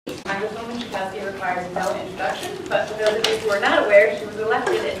Congresswoman Schakowsky requires no introduction, but for those of you who are not aware, she was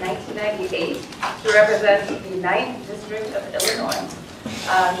elected in 1998 to represent the 9th District of Illinois.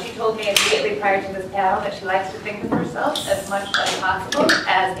 She told me immediately prior to this panel that she likes to think of herself as much as possible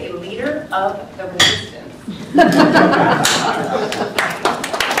as a leader of the resistance.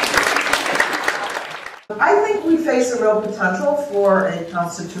 I think we face a real potential for a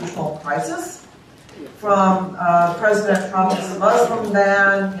constitutional crisis. From President Trump's Muslim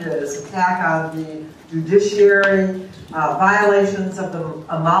ban, his attack on the judiciary, violations of the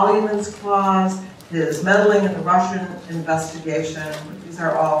Emoluments Clause, his meddling in the Russian investigation. These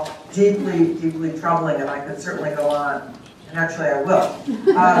are all deeply, deeply troubling, and I could certainly go on. And actually, I will.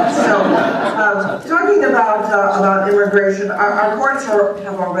 Talking about immigration, our courts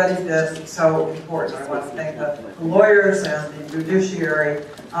have already been so important. I want to thank the lawyers and the judiciary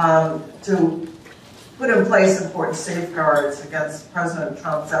to put in place important safeguards against President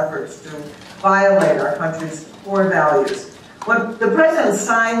Trump's efforts to violate our country's core values. When the president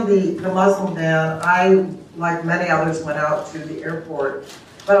signed the Muslim ban, I, like many others, went out to the airport.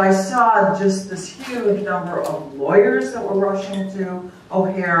 But I saw just this huge number of lawyers that were rushing to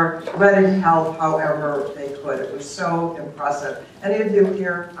O'Hare, ready to help however they could. It was so impressive. Any of you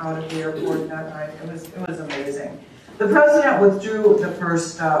here out at the airport that night? It was amazing. The president withdrew the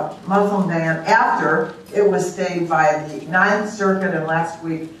first Muslim ban after it was stayed by the 9th Circuit, and last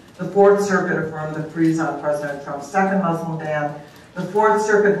week the 4th Circuit affirmed the freeze on President Trump's second Muslim ban. The 4th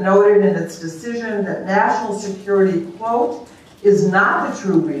Circuit noted in its decision that national security, quote, is not the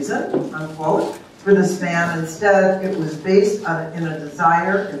true reason, unquote, for this ban. Instead, it was based in a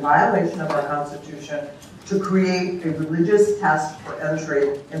desire, in violation of our Constitution, to create a religious test for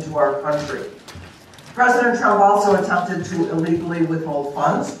entry into our country. President Trump also attempted to illegally withhold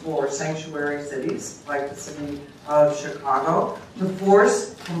funds for sanctuary cities, like the city of Chicago, to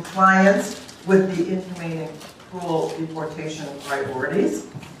force compliance with the inhumane and cruel deportation priorities.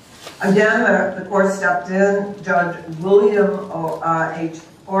 Again, the court stepped in. Judge William H.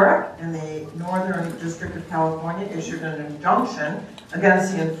 Orrick in the Northern District of California issued an injunction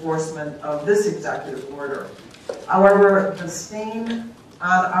against the enforcement of this executive order. However, the stain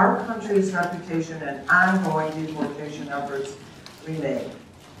on our country's reputation and ongoing deportation efforts remain.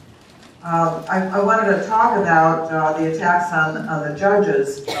 I wanted to talk about the attacks on the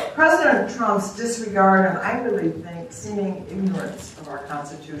judges. President Trump's disregard, and I really think seeming ignorance of our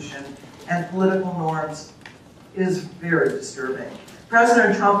Constitution and political norms is very disturbing.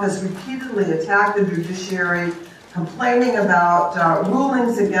 President Trump has repeatedly attacked the judiciary, complaining about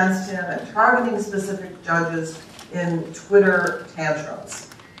rulings against him and targeting specific judges in Twitter tantrums.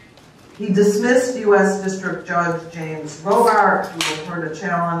 He dismissed U.S. District Judge James Robart, who heard a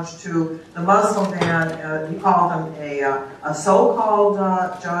challenge to the Muslim ban. He called him a so-called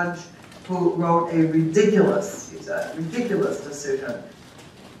judge who wrote a ridiculous decision.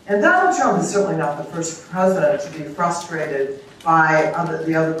 And Donald Trump is certainly not the first president to be frustrated by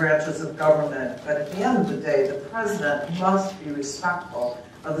the other branches of government. But at the end of the day, the president must be respectful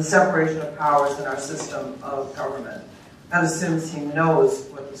of the separation of powers in our system of government. That assumes he knows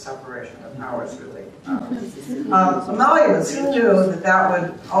what the separation of powers really is. Emoluments, who knew that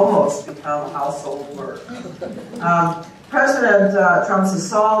would almost become a household word? President Trump's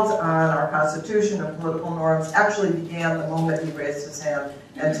assault on our Constitution and political norms actually began the moment he raised his hand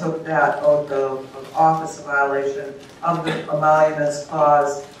and took that oath of office, a violation of the Emoluments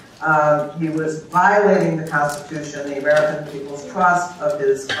Clause. He was violating the Constitution, the American people's trust, of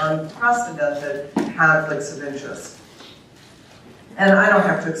his unprecedented conflicts of interest. And I don't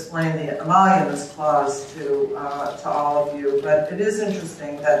have to explain the Emoluments Clause to all of you, but it is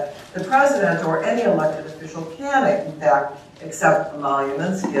interesting that the president or any elected official can, in fact, accept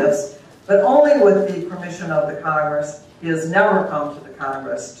emoluments, gifts, but only with the permission of the Congress. He has never come to the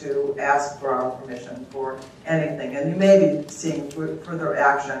Congress to ask for our permission for anything, and you may be seeing further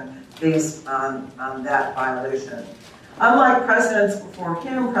action based on that violation. Unlike presidents before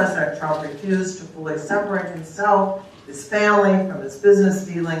him, President Trump refused to fully separate himself, his family, from his business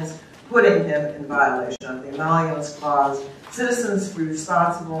dealings, putting him in violation of the Emoluments Clause. Citizens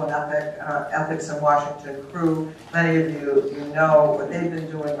Responsible and Ethics in Washington crew, many of you know what they've been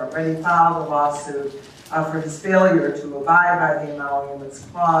doing, already filed a lawsuit for his failure to abide by the Emoluments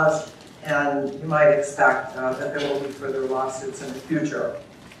Clause, and you might expect that there will be further lawsuits in the future.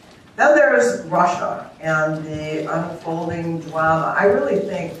 Then there's Russia and the unfolding drama. I really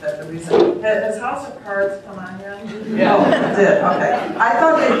think that the reason... Has House of Cards come on yet? Yeah. Oh, it did, okay. I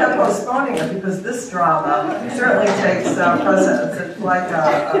thought they kept postponing it because this drama certainly takes precedence. It's like,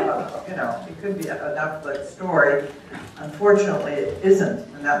 you know, could be a Netflix story. Unfortunately, it isn't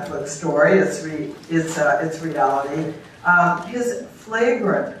a Netflix story. It's reality. His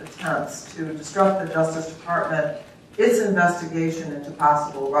flagrant attempts to disrupt the Justice Department, its investigation into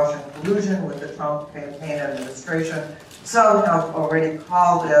possible Russian collusion with the Trump campaign administration. Some have already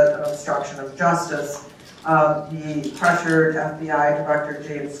called it an obstruction of justice. He pressured FBI Director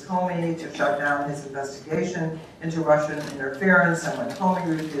James Comey to shut down his investigation into Russian interference, and when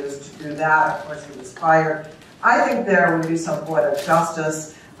Comey refused to do that, of course, he was fired. I think there would be some poetic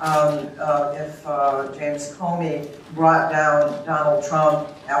justice if James Comey brought down Donald Trump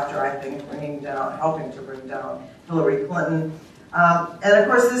after, I think, helping to bring down Hillary Clinton. And of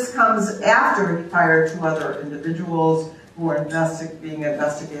course, this comes after he fired 2 other individuals who are being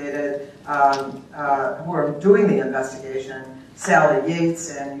investigated, who are doing the investigation, Sally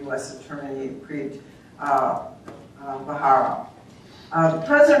Yates and U.S. Attorney Preet Bharara.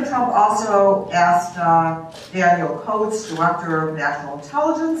 President Trump also asked Daniel Coates, Director of National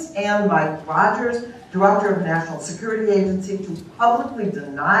Intelligence, and Mike Rogers, Director of National Security Agency, to publicly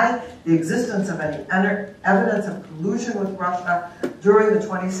deny the existence of any evidence of collusion with Russia during the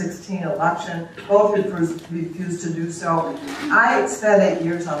 2016 election. Both refused to do so. I spent 8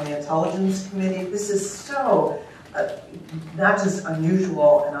 years on the Intelligence Committee. This is so not just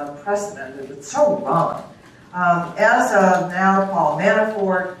unusual and unprecedented, it's so wrong. As of now, Paul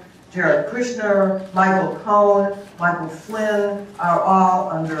Manafort, Jared Kushner, Michael Cohen, Michael Flynn are all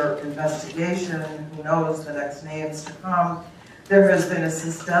under investigation. Who knows the next names to come. There has been a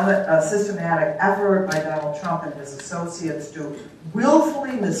systematic effort by Donald Trump and his associates to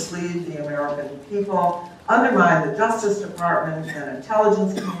willfully mislead the American people, undermine the Justice Department and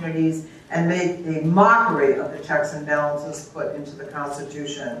intelligence communities, and make a mockery of the checks and balances put into the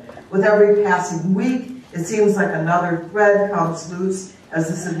Constitution. With every passing week, it seems like another thread comes loose as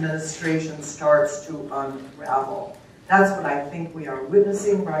this administration starts to unravel. That's what I think we are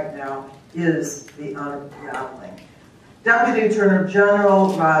witnessing right now, is the unraveling. Deputy Attorney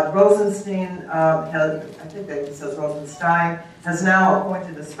General Rod Rosenstein, I think that he says Rosenstein, has now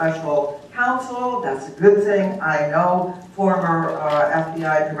appointed a special counsel. That's a good thing. I know former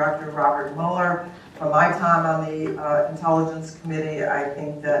FBI Director Robert Mueller from my time on the Intelligence Committee. I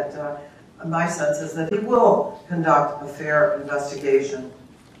think that my sense is that he will conduct a fair investigation.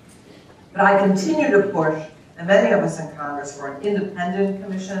 But I continue to push, and many of us in Congress, for an independent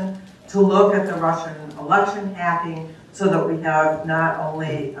commission to look at the Russian election hacking, so that we have not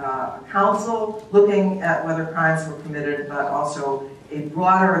only a council looking at whether crimes were committed, but also a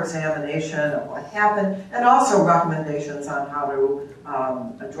broader examination of what happened, and also recommendations on how to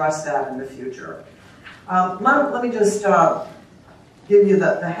address that in the future. Let me just give you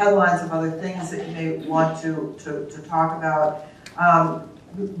the headlines of other things that you may want to talk about.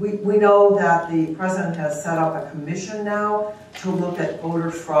 We know that the president has set up a commission now to look at voter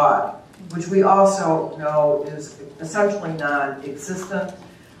fraud, which we also know is essentially non-existent.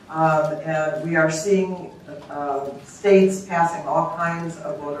 And we are seeing states passing all kinds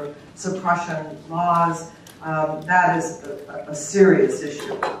of voter suppression laws. That is a serious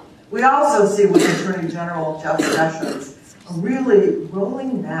issue. We also see with Attorney General Jeff Sessions a really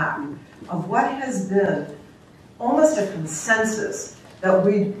rolling back of what has been almost a consensus that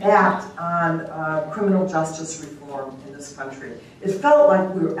we act on criminal justice reform in this country. It felt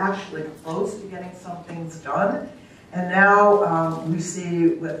like we were actually close to getting some things done, and now we see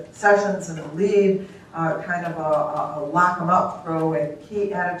with Sessions in the lead kind of a lock them up, throw a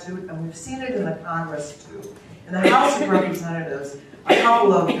key attitude, and we've seen it in the Congress too. In the House of Representatives, a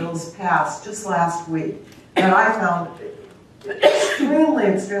couple of bills passed just last week that I found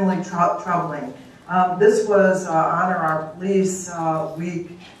extremely troubling. This was Honor Our Police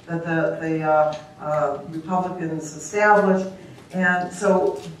Week that the Republicans established, and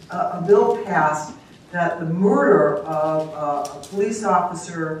so a bill passed that the murder of a police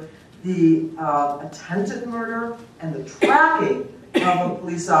officer, the attempted murder, and the tracking of a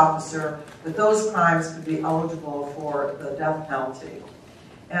police officer, that those crimes could be eligible for the death penalty.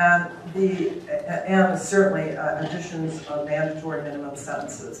 And certainly additions of mandatory minimum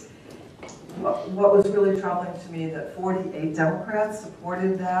sentences. What was really troubling to me that 48 Democrats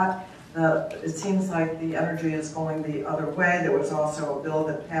supported that. It seems like the energy is going the other way. There was also a bill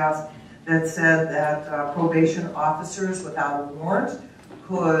that passed that said that probation officers without a warrant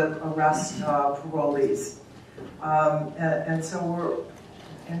could arrest parolees. And so we're,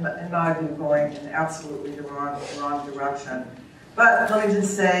 in my view, going in absolutely the wrong direction. But let me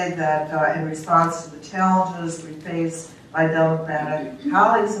just say that in response to the challenges we face, my Democratic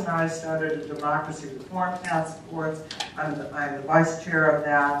colleagues and I started a democracy reform task force. I'm the vice chair of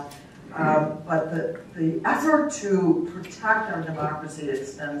that. But the effort to protect our democracy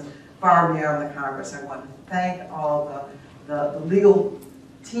extends far beyond the Congress. I want to thank all the legal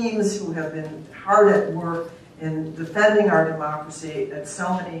teams who have been hard at work in defending our democracy at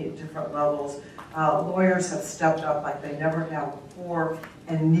so many different levels. Lawyers have stepped up like they never have before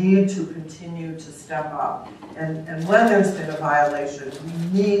and need to continue to step up. And when there's been a violation,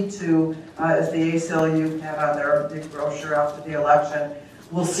 we need to, as the ACLU had on their big brochure after the election,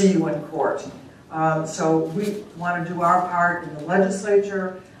 we'll see you in court. So we want to do our part in the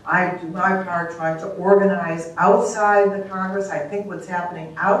legislature. I do my part trying to organize outside the Congress. I think what's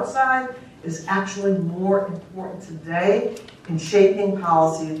happening outside is actually more important today in shaping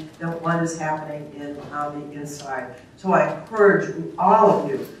policy than what is happening on the inside. So I encourage all of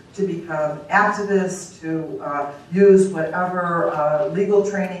you to become activists, to use whatever legal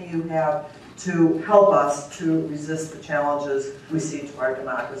training you have to help us to resist the challenges we see to our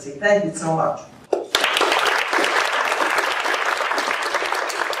democracy. Thank you so much.